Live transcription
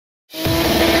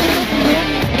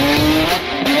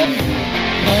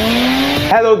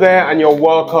Hello there, and you're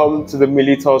welcome to the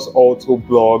Militos Auto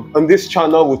blog. On this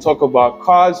channel, we'll talk about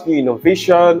cars, new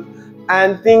innovation,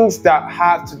 and things that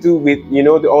have to do with,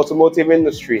 the automotive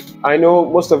industry. I know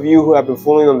most of you who have been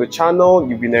following on the channel,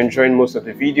 you've been enjoying most of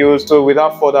the videos. So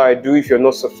without further ado, if you're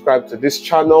not subscribed to this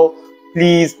channel,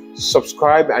 please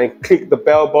subscribe and click the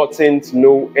bell button to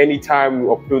know anytime we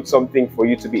upload something for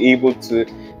you to be able to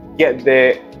get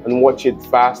there and watch it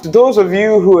fast. To those of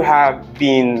you who have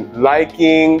been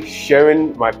liking,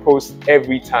 sharing my posts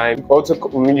every time, the auto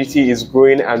community is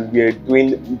growing and we're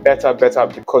doing better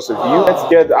because of you. Let's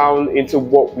get down into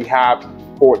what we have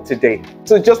for today.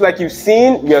 So just like you've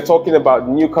seen, we are talking about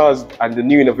new cars and the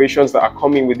new innovations that are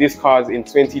coming with these cars in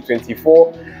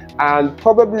 2024. And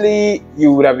probably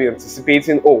you would have been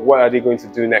anticipating, oh, what are they going to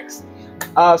do next?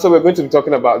 So we're going to be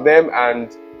talking about them,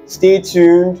 and stay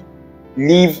tuned.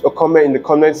 Leave a comment in the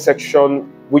comment section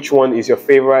which one is your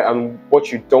favorite and what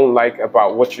you don't like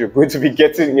about what you're going to be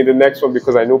getting in the next one,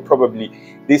 because I know probably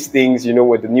these things,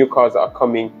 with the new cars that are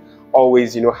coming,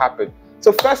 always, happen.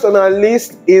 So first on our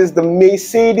list is the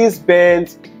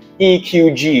Mercedes-Benz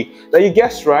EQG. Now you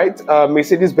guessed right,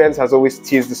 Mercedes-Benz has always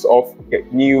teased this off,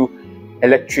 new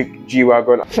electric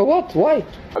G-Wagon. So what? Why?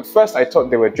 At first I thought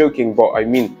they were joking, but I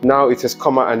mean, now it has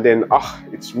come out and then,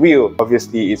 it's real.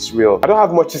 Obviously it's real. I don't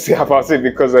have much to say about it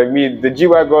because I mean, the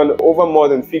G-Wagon over more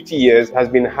than 50 years has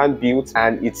been hand built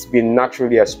and it's been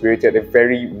naturally aspirated, a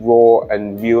very raw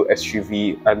and real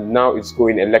SUV, and now it's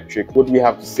going electric. What do we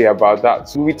have to say about that?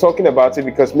 So we'll be talking about it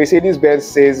because Mercedes-Benz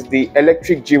says the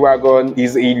electric G-Wagon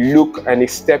is a look and a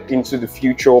step into the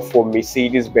future for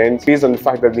Mercedes-Benz based on the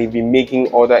fact that they've been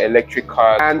making other electric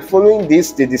cars, and following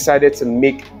this they decided to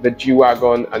make the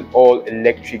G-Wagon an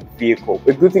all-electric vehicle.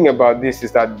 The good thing about this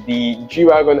is that the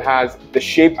G-Wagon has the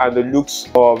shape and the looks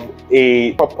of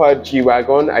a proper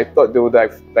G-Wagon. I thought they would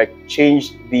have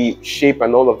changed the shape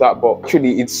and all of that, but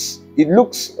actually it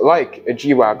looks like a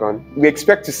G-Wagon. We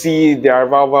expect to see the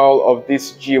arrival of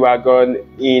this G-Wagon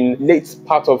in late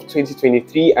part of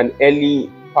 2023 and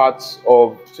early parts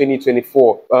of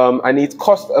 2024, and it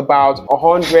cost about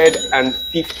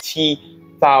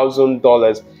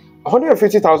 $150,000.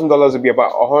 $150,000 would be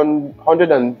about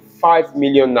 105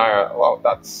 million naira. Wow,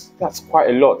 that's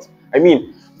quite a lot. I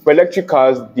mean, for electric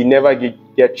cars, they never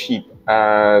get cheap,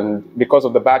 and because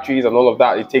of the batteries and all of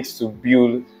that it takes to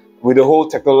build, with the whole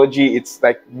technology, it's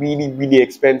like really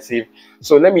expensive.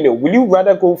 So let me know, will you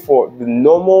rather go for the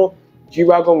normal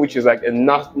G-Wagon, which is like a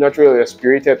naturally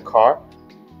aspirated car,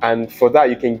 and for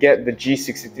that you can get the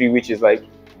G63, which is like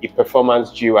a performance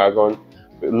G-Wagon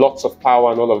with lots of power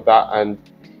and all of that, and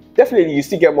definitely you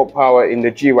still get more power in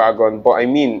the G-Wagon, but I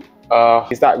mean,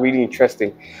 is that really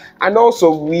interesting? And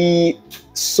also we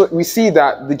see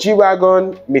that the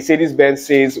G-Wagon, Mercedes-Benz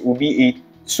says, will be a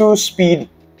two-speed.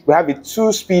 We have a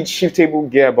two-speed shiftable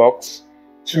gearbox.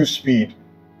 Two-speed.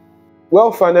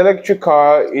 Well, for an electric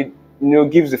car, it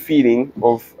gives the feeling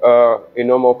of a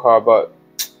normal car, but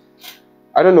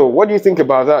I don't know. What do you think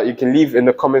about that? You can leave in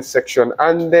the comment section.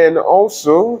 And then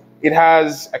also it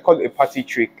has, I call it a party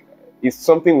trick. It's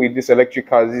something with these electric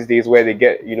cars these days where they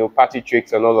get, party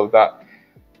tricks and all of that.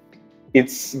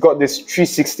 It's got this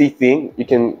 360 thing. You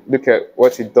can look at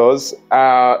what it does.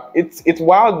 It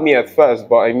wowed me at first,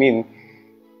 but I mean,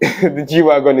 the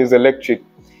G-Wagon is electric.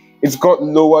 It's got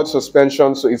lowered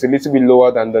suspension, so it's a little bit lower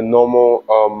than the normal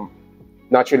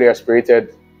naturally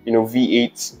aspirated,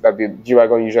 V8 that the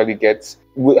G-Wagon usually gets.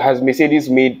 Has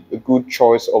Mercedes made a good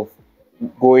choice of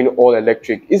going all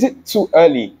electric? Is it too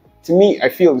early? To me, I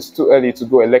feel it's too early to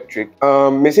go electric.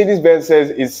 Mercedes-Benz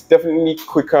says it's definitely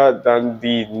quicker than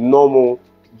the normal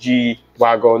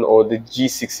G-Wagon or the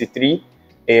G63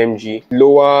 AMG.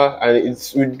 Lower, and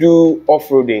it will do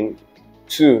off-roading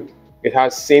too. It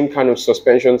has same kind of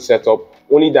suspension setup,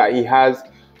 only that it has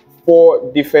 4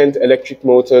 different electric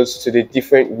motors to the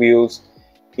different wheels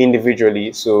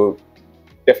individually. So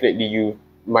definitely you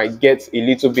might get a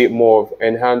little bit more of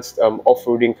enhanced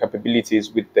off-roading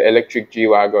capabilities with the electric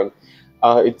G-Wagon.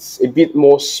 It's a bit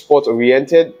more sport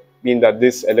oriented, being that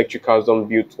these electric cars don't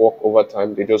build torque over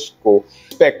time, they just go.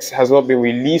 Specs has not been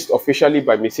released officially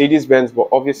by Mercedes-Benz, but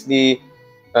obviously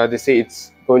they say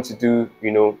it's going to do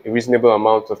a reasonable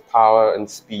amount of power and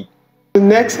speed. The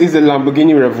next is the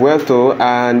Lamborghini Revuelto,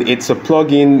 and it's a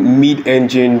plug-in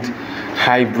mid-engined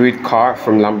hybrid car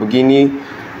from Lamborghini.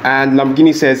 And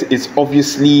Lamborghini says it's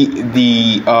obviously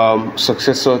the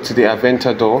successor to the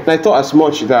Aventador. And I thought as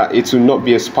much that it will not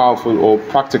be as powerful or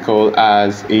practical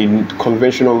as a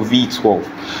conventional V12.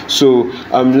 So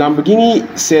Lamborghini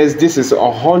says this is a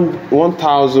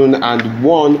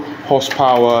 1001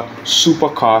 horsepower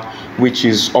supercar, which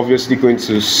is obviously going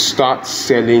to start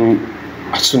selling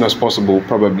as soon as possible,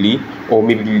 probably, or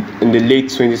maybe in the late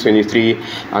 2023,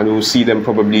 and we'll see them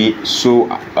probably so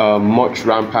much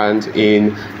rampant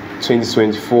in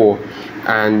 2024.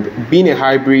 And being a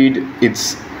hybrid,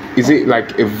 is it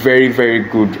like a very, very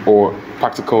good or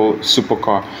practical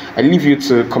supercar? I leave you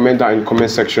to comment that in the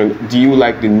comment section. Do you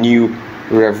like the new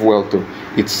Revuelto?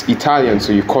 It's Italian,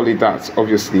 so you call it that,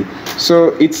 obviously.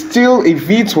 So it's still a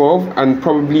V12, and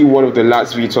probably one of the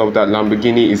last V12 that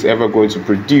Lamborghini is ever going to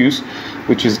produce,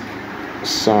 which is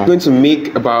going to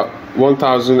make about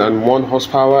 1001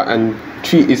 horsepower, and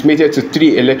it's mated to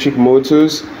 3 electric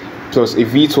motors plus a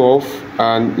V12.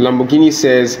 And Lamborghini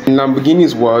says, in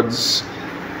Lamborghini's words,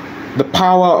 the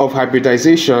power of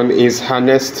hybridization is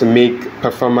harnessed to make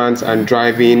performance and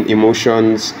driving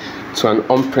emotions to an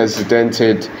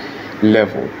unprecedented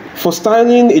level. For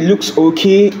styling, it looks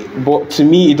okay, but to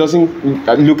me, it doesn't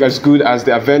look as good as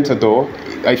the Aventador.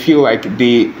 I feel like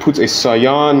they put a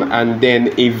Scion and then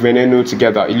a Veneno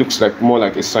together. It looks like more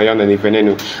like a Scion and a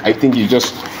Veneno. I think you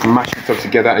just mash it up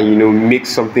together and, you know, make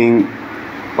something.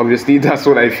 Obviously, that's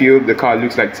what I feel the car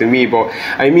looks like to me. But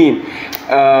I mean,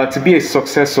 to be a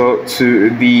successor to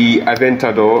the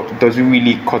Aventador, does it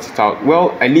really cut it out?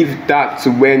 Well, I leave that to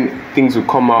when things will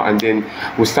come out, and then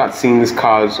we'll start seeing these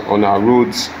cars on our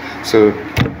roads. So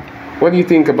what do you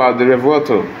think about the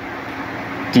Revuelto?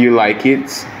 Do you like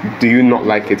it? Do you not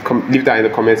like it? Leave that in the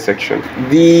comment section.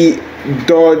 The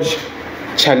Dodge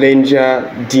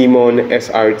Challenger Demon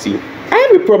SRT. I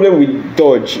have a problem with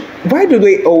Dodge. Why do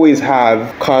they always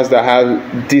have cars that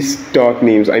have these dark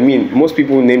names? I mean, most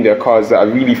people name their cars that are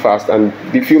really fast, and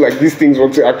they feel like these things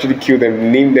want to actually kill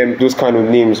them, name them those kind of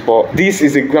names. But this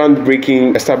is a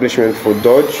groundbreaking establishment for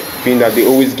Dodge, being that they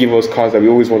always give us cars that we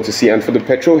always want to see. And for the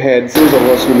petrol heads, those of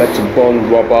us who like to burn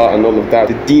rubber and all of that,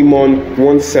 the Demon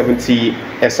 170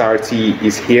 SRT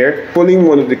is here. Following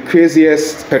one of the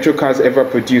craziest petrol cars ever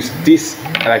produced, this,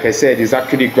 like I said, is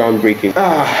actually groundbreaking.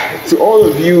 To all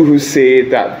of you who say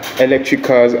that electric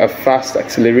cars are fast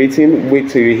accelerating, wait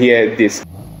till you hear this.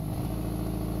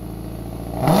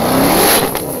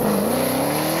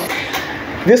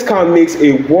 This car makes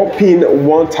a whopping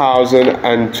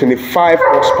 1025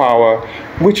 horsepower,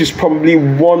 which is probably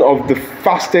one of the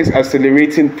fastest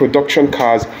accelerating production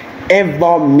cars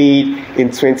ever made in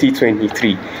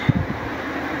 2023.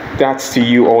 That's to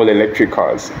you, all electric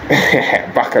cars.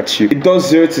 Back at you. It does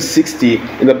 0 to 60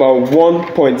 in about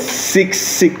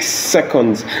 1.66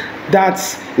 seconds.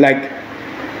 That's like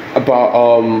about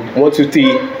 3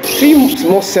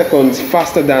 more seconds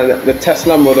faster than the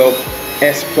Tesla Model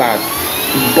S Plaid.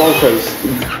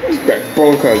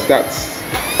 Bonkers. That's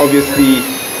obviously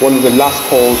one of the last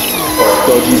calls of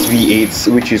Dodge's V8s,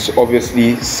 which is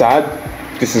obviously sad.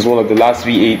 This is one of the last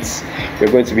V8s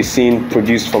we're going to be seeing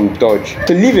produced from Dodge.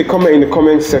 So leave a comment in the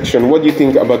comment section. What do you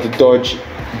think about the Dodge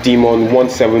Demon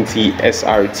 170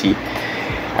 SRT?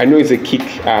 I know it's a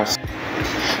kick-ass.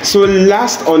 So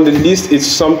last on the list is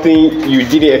something you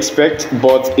didn't expect,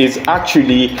 but it's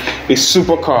actually a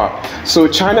supercar. So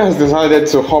China has decided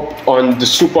to hop on the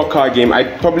supercar game. I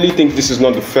probably think this is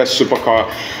not the first supercar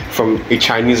from a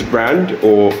Chinese brand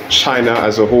or China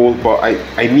as a whole, but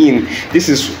I mean, this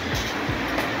is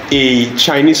a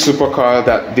Chinese supercar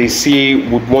that they say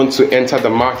would want to enter the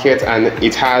market, and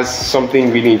it has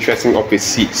something really interesting up its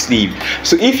sleeve.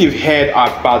 So if you've heard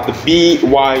about the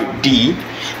BYD,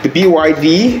 the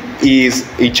BYD is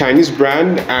a Chinese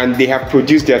brand, and they have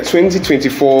produced their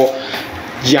 2024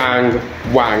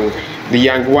 Yangwang, the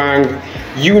Yangwang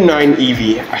U9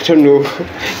 EV. I don't know,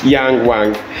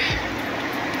 Yangwang,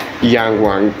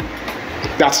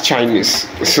 that's Chinese.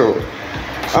 So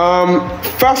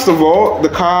first of all, the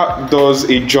car does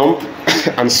a jump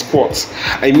and squat.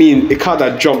 I mean, a car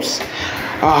that jumps,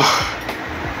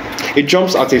 it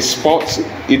jumps at a spot.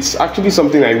 It's actually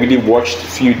something I really watched a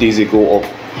few days ago, or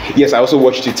yes, I also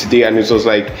watched it today, and it was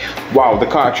like, wow, the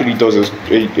car actually does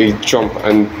a jump.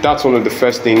 And that's one of the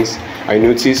first things I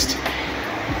noticed.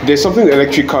 There's something with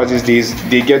electric cars these days,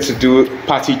 they get to do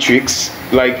party tricks.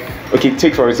 Like, okay,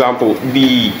 take for example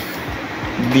the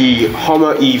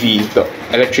Hummer EV, the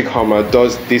electric Hummer,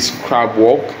 does this crab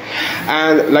walk,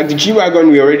 and like the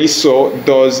G-Wagon we already saw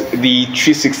does the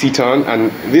 360 turn, and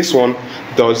this one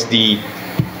does the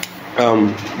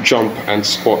jump and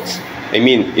squat. I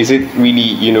mean, is it really,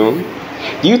 you know,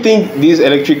 do you think these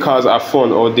electric cars are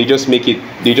fun, or they just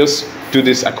do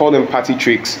this, I call them party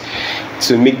tricks,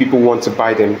 to make people want to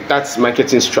buy them? That's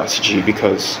marketing strategy,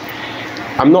 because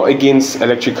I'm not against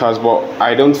electric cars, but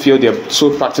I don't feel they're so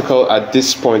practical at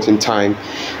this point in time.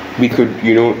 We could,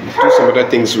 you know, do some other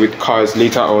things with cars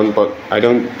later on, but I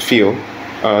don't feel.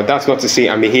 That's not to say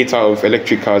I'm a hater of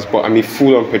electric cars, but I'm a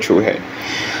full-on petrol head.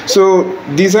 So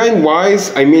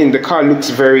design-wise, I mean, the car looks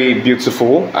very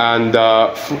beautiful, and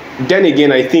then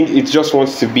again, I think it just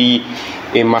wants to be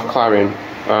a McLaren.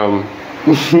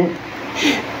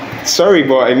 Sorry,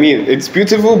 but I mean, it's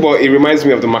beautiful, but it reminds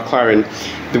me of the McLaren,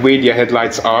 the way their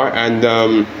headlights are, and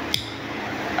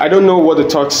I don't know what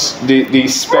the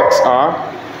specs are.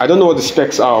 I don't know what the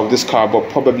specs are of this car, but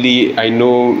probably I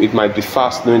know it might be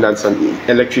fast, knowing that it's an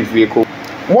electric vehicle.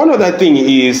 One other thing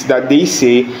is that they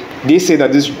say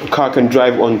that this car can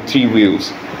drive on 3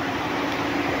 wheels.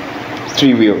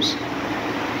 3 wheels.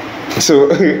 So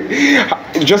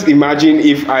just imagine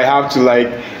if I have to like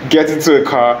get into a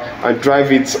car and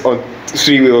drive it on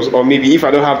 3 wheels, or maybe if I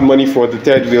don't have money for the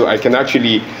 3rd wheel, I can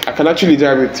actually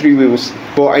drive with 3 wheels.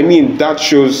 But I mean, that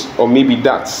shows, or maybe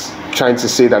that's trying to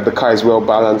say that the car is well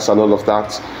balanced and all of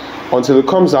that. Until it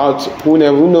comes out, who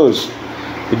knows?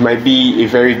 It might be a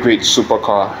very great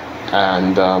supercar.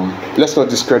 And let's not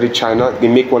discredit China. They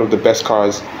make one of the best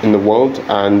cars in the world,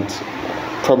 and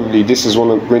probably this is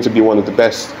going to be one of the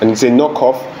best. And it's a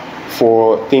knockoff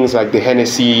for things like the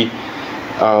Hennessy,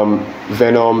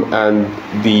 Venom, and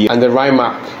the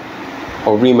Rimac,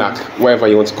 or Rimac, whatever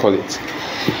you want to call it.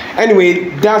 Anyway,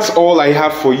 that's all I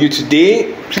have for you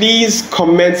today. Please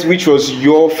comment which was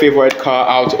your favorite car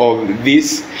out of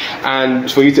this,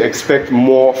 and for you to expect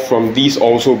more from these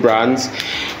also brands.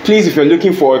 Please, if you're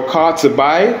looking for a car to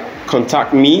buy,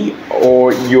 contact me,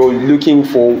 or you're looking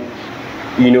for,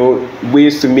 you know,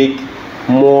 ways to make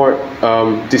more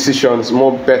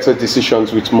better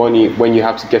decisions with money when you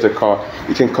have to get a car,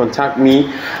 you can contact me.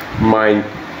 My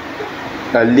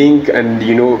link and,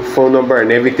 you know, phone number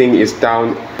and everything is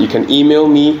down. You can email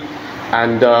me,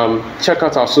 and check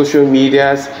out our social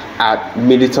medias at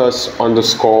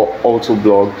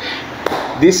Militus_autoblog.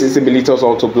 This is the Militus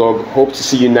Autoblog. Hope to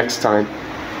see you next time.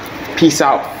 Peace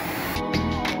out.